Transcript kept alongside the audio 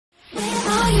So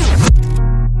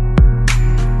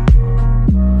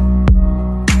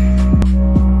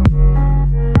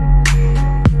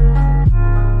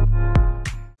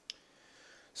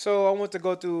I want to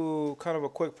go through kind of a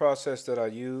quick process that I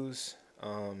use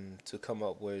to come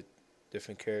up with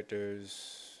different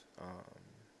characters,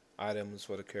 items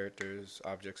for the characters,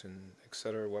 objects, and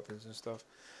etc., weapons and stuff.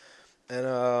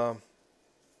 And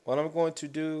what I'm going to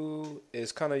do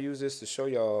is kind of use this to show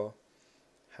y'all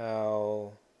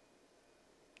how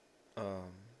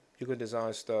you can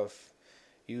design stuff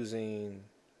using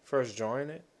first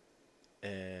drawing it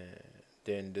and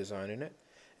then designing it,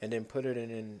 and then put it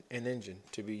in an engine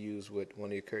to be used with one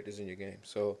of your characters in your game.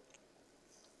 So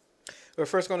we're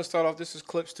first going to start off. This is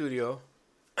Clip Studio,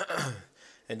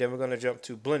 and then we're going to jump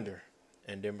to Blender,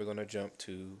 and then we're going to jump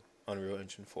to Unreal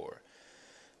Engine 4.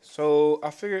 So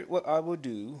I figured what I will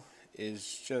do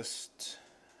is just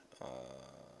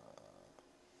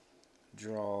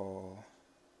draw.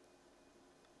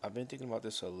 I've been thinking about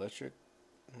this electric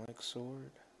like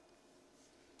sword.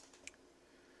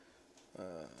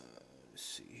 Let's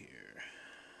see here.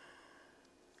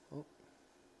 Oh.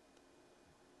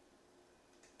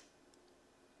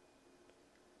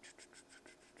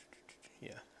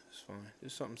 Yeah, it's fine.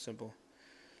 It's something simple.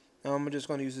 Now I'm just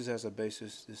going to use this as a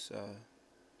basis, this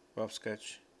rough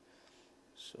sketch.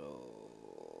 So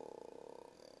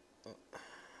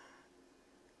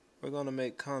we're going to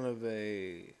make kind of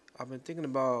a, I've been thinking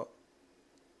about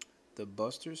the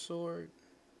Buster Sword,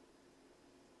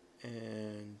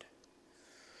 and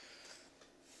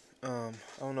I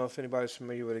don't know if anybody's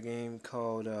familiar with a game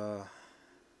called Metal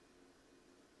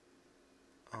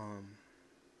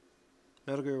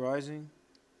Gear Rising,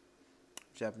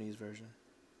 Japanese version.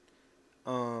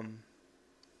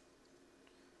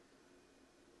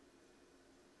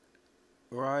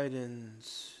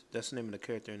 Raiden's, that's the name of the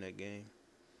character in that game.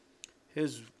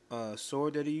 His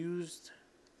sword that he used,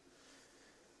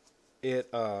 it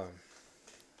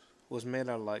was made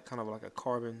out of like kind of like a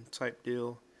carbon type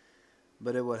deal,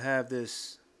 but it would have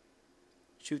this,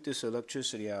 shoot this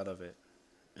electricity out of it,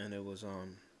 and it was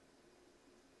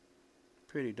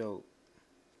pretty dope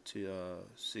to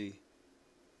see.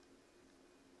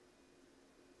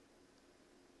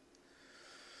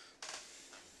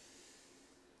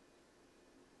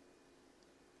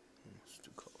 Let's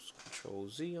do Control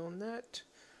Z on that.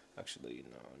 Actually,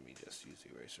 no, let me just use the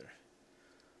eraser.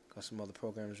 Got some other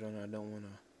programs running. I don't want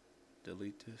to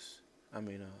delete this.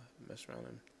 Mess around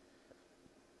and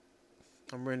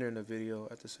I'm rendering a video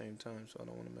at the same time, so I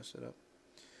don't want to mess it up.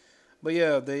 But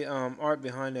yeah, the art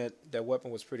behind that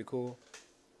weapon was pretty cool.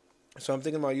 So I'm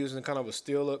thinking about using kind of a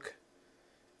steel look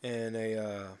and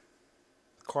a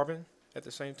carbon at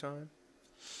the same time.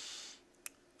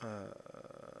 Yeah,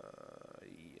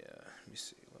 let me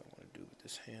see what I want to do with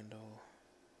this handle.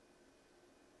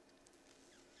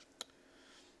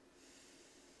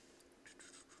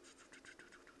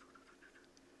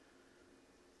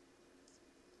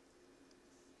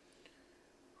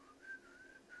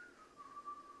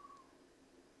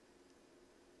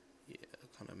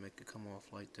 Kind of make it come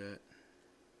off like that.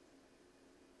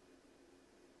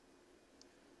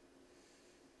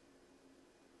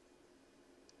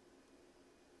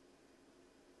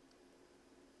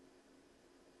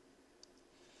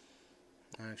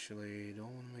 Actually,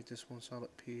 don't want to make this one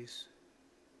solid piece.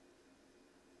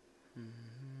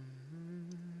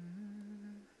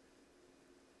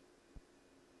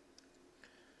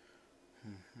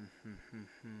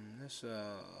 Let's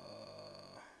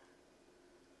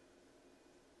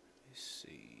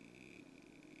see.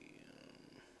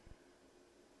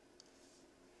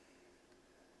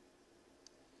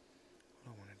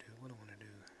 What do I want to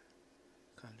do?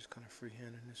 Kind of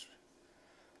freehanding this.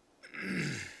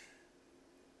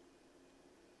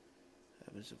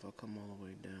 Happens if I come all the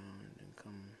way down and then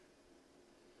come.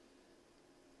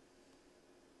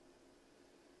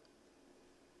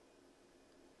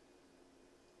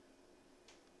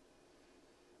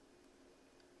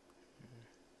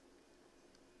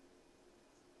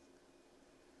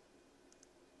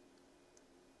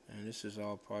 And this is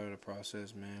all part of the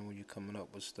process, man, when you're coming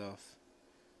up with stuff.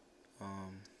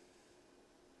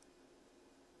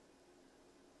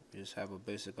 You just have a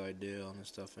basic idea on the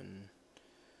stuff, and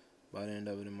by the end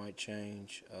of it, it might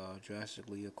change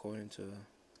drastically according to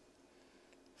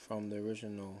from the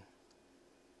original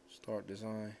start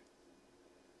design.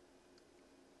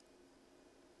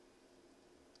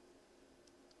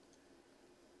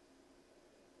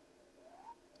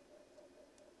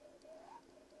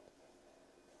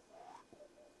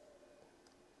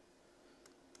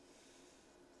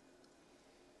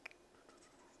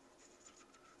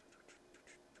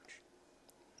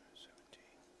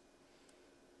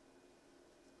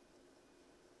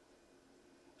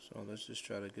 So let's just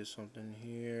try to get something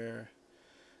here.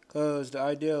 Because the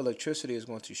idea of electricity is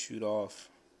going to shoot off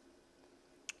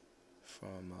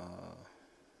from,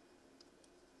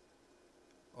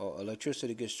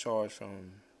 electricity gets charged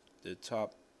from the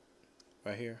top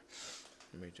right here.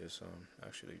 Let me just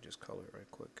actually just color it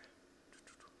right quick.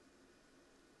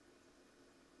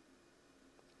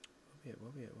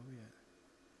 Where we at?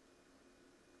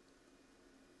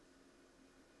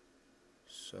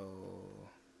 So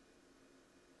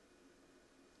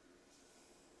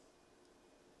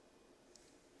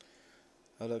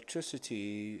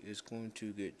electricity is going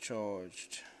to get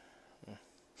charged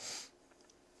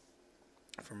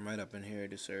from right up in here,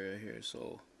 this area here.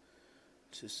 So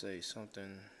to say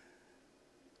something,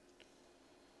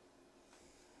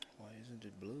 why isn't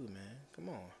it blue, man? Come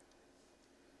on.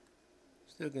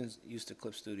 Still getting used to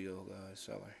Clip Studio, guys.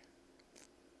 Sorry.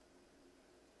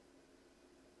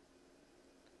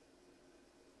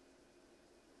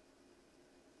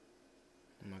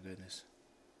 Oh my goodness.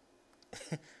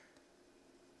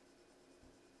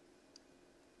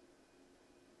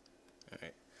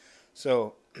 Alright.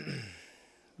 So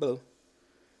blue.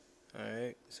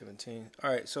 Alright, 17.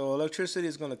 Alright, so electricity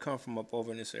is gonna come from up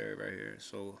over in this area right here.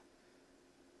 So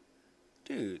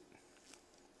dude.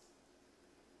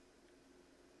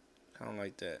 Kinda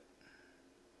like that.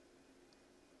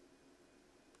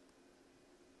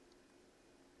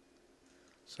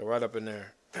 So right up in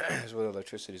there is where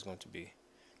electricity is going to be.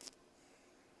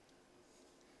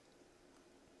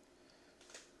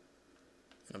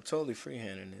 I'm totally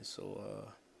freehanding it, so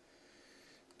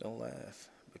don't laugh.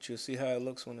 But you'll see how it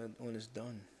looks when it's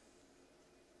done.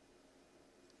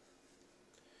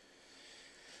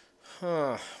 What do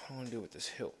I want to do with this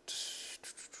hilt?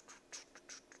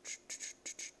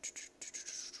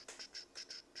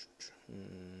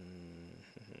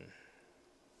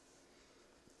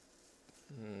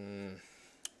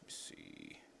 Let's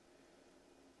see.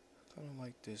 I kind of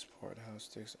like this part, how it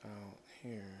sticks out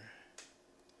here.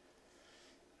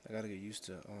 I gotta get used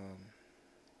to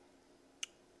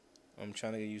I'm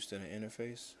trying to get used to the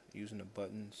interface, using the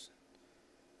buttons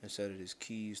instead of these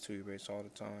keys to erase all the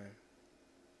time.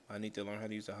 I need to learn how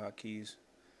to use the hotkeys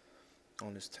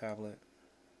on this tablet.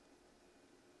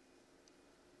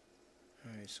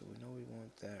 Alright, so we know we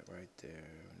want that right there.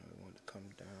 We know we want it to come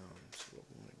down. So what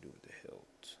we want to do with the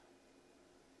hilt.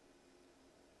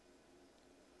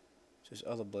 This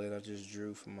other blade I just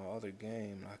drew from my other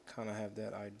game. I kind of have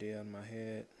that idea in my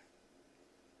head.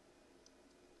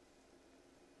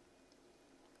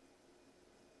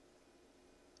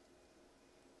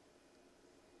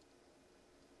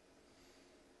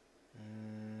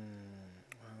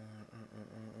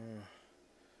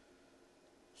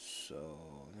 So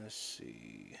let's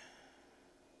see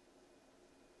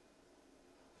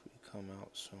if we come out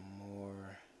some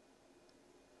more.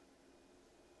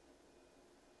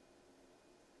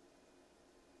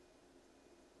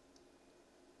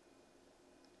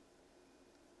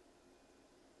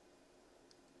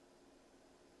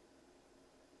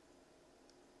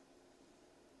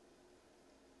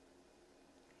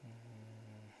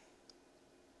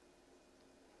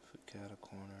 If we gotta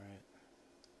corner it.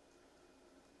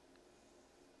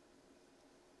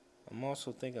 I'm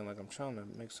also thinking, like, I'm trying to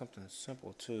make something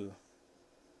simple too.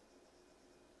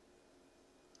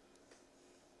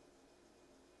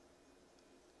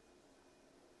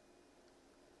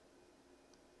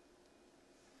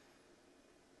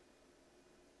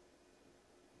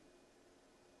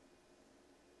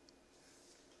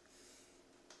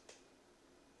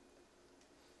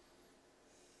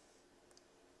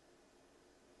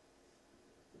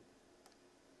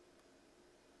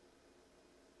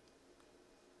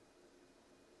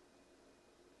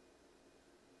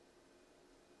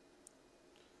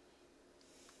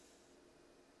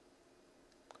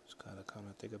 Gotta kind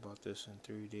of think about this in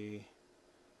 3D.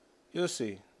 You'll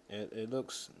see. It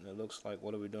looks like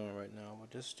what are we doing right now? But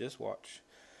just watch.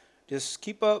 Just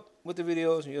keep up with the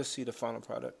videos and you'll see the final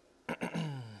product.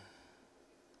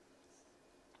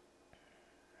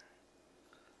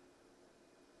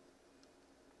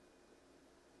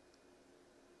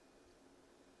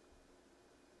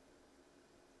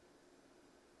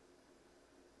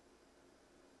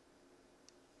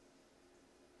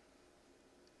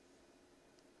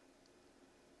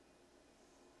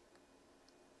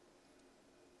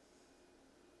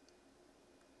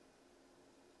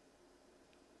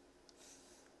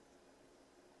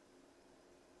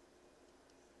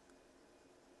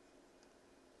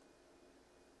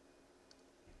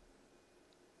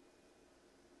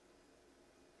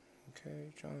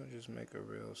 Okay, trying to just make a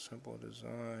real simple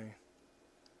design.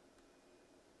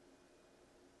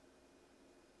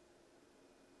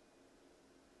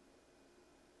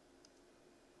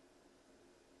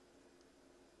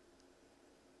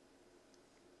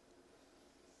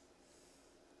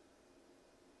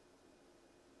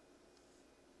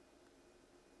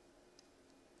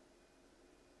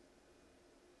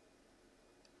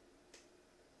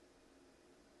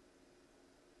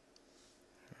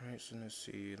 So let's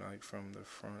see, like from the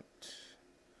front.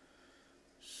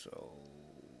 So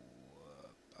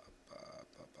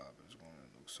it's going to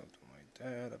look something like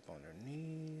that up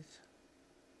underneath.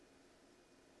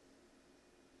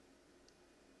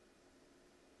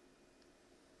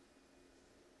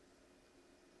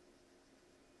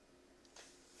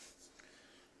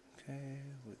 Okay,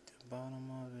 with the bottom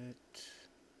of it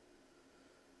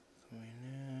coming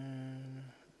in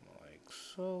like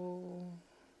so.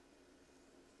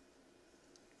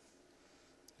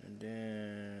 And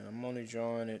then I'm only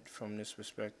drawing it from this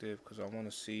perspective because I want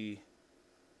to see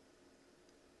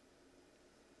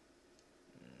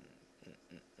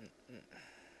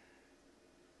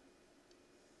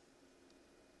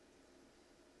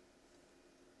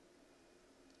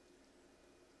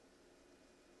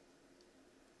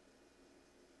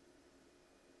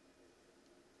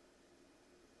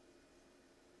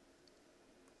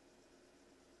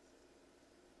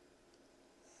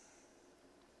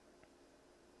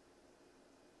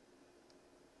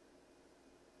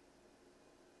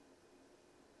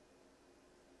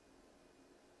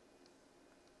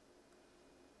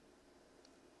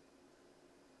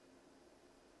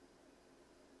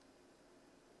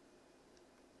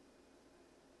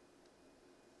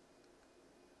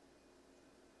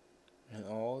and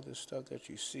all the stuff that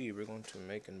you see we're going to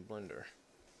make in Blender.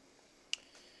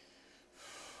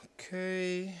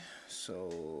 Okay,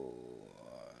 so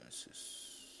this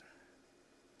is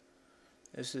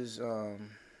this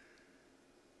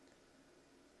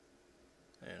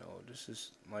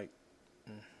is like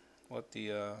what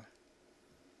the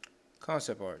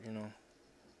concept art,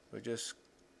 we're just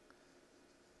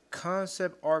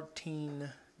concept arting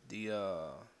the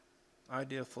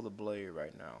idea for the blade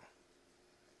right now.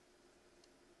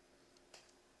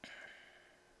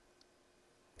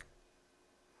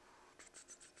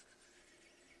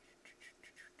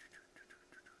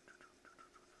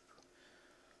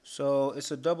 So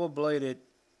it's a double-bladed,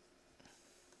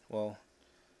 well,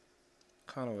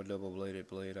 kind of a double-bladed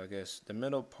blade, I guess. The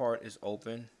middle part is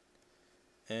open,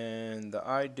 and the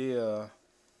idea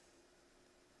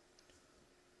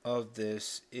of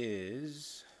this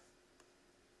is,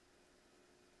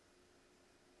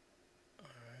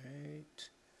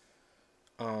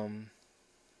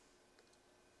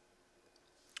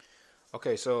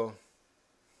 okay, so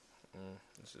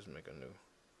let's just make a new.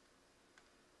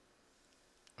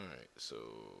 Alright, so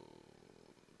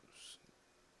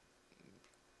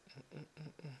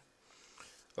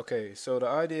okay, so the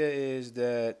idea is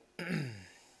that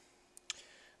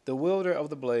the wielder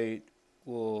of the blade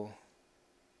will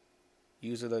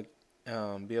use it,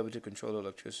 be able to control the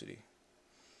electricity.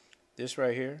 This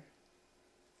right here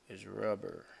is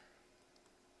rubber.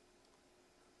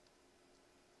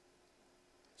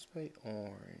 Let's play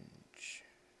orange.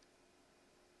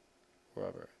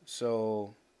 Rubber.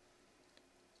 So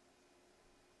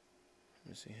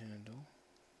let me see, handle.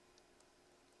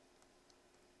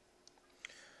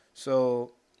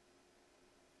 So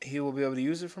he will be able to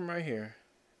use it from right here.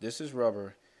 This is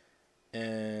rubber,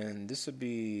 and this would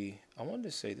be, I wanted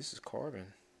to say this is carbon.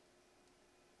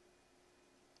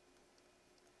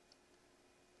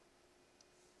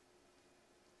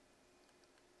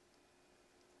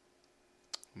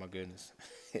 My goodness.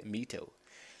 Mito.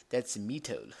 That's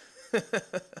Mito.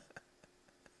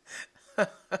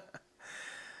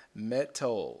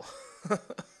 Metal.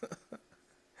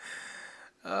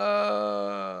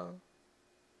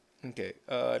 Okay.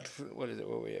 What is it?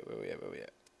 Where we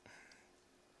at?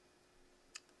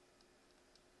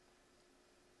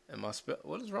 Am I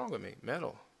what is wrong with me?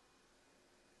 Metal.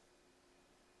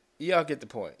 Yeah, I'll get the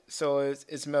point. So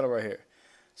it's metal right here.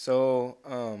 So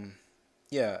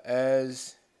yeah,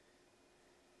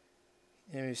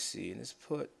 let me see. Let's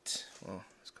let's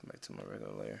come back to my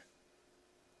regular layer.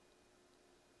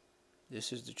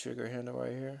 This is the trigger handle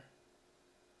right here.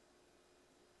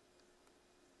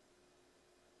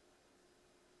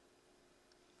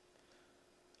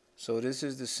 So this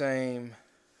is the same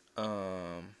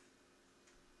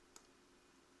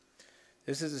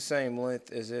this is the same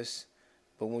length as this,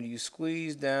 but when you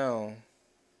squeeze down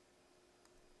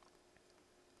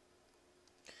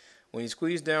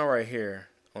right here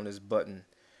on this button,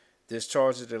 this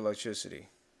charges the electricity.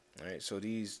 Alright, so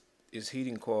this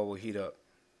heating coil will heat up.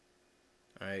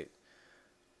 Alright,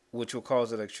 which will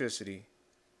cause electricity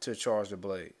to charge the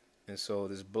blade. And so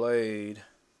this blade,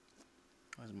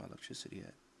 where's my electricity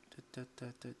at? It's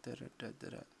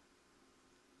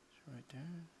right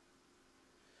there.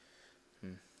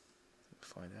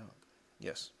 Find out.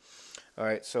 Yes.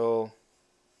 Alright, so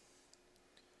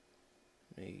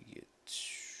let me get,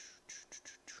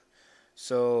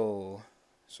 so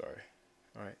sorry.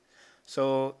 Alright,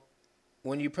 so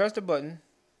when you press the button,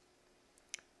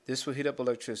 this will heat up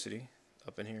electricity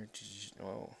up in here.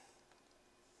 Oh,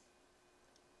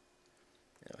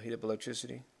 heat up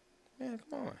electricity. Man,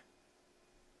 come on.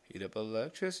 Heat up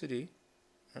electricity.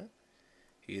 Huh?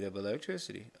 Heat up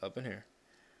electricity up in here.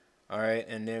 All right,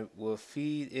 and then we'll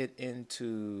feed it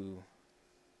into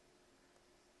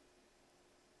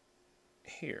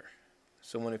here.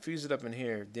 So when it feeds it up in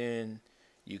here, then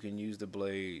you can use the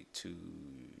blade to,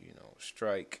 you know,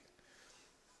 strike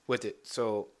with it.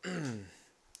 So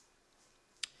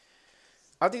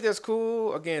I think that's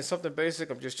cool. Again, something basic.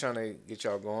 I'm just trying to get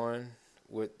y'all going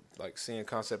with like seeing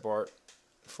concept art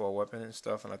for a weapon and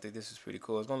stuff, and I think this is pretty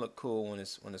cool. It's gonna look cool when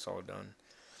it's all done.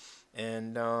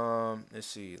 And let's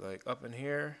see, like up in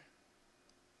here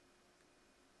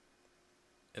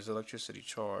is electricity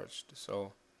charged.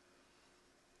 So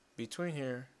between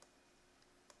here,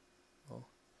 oh,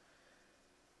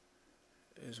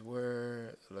 is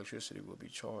where electricity will be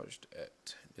charged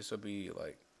at. This will be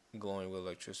like glowing with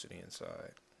electricity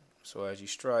inside. So as he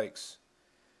strikes,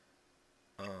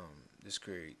 this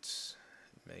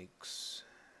makes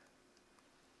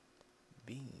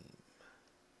beam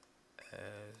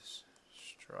as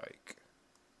strike.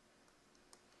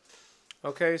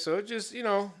 Okay, so it just, you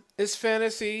know, it's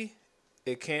fantasy.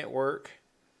 It can't work.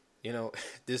 You know,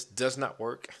 this does not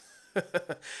work.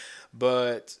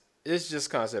 But it's just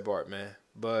concept art, man.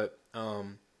 But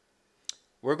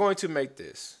we're going to make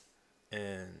this,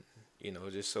 and you know,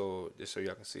 just so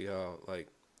y'all can see how like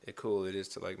cool it is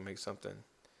to like make something.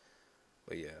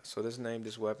 But yeah, so let's name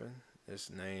this weapon. Let's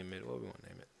name it. What do we want to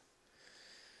name it?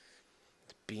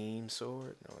 Beam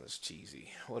sword? No, that's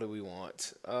cheesy. What do we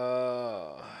want?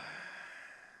 The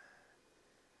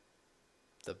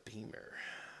beamer.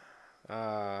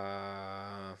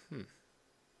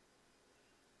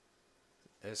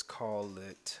 Let's call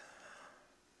it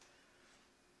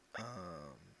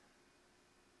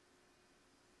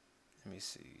let me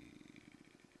see,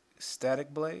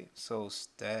 static blade. So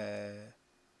let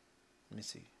me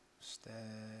see,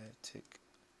 static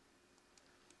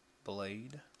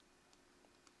blade.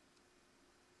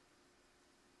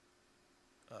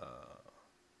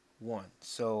 1.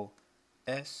 So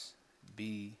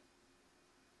SB1.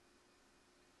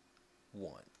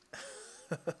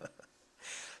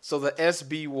 So the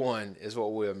SB1 is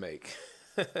what we'll make.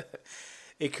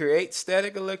 It creates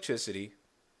static electricity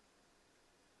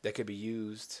that could be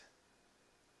used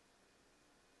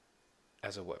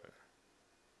as a weapon.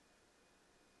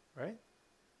 Right?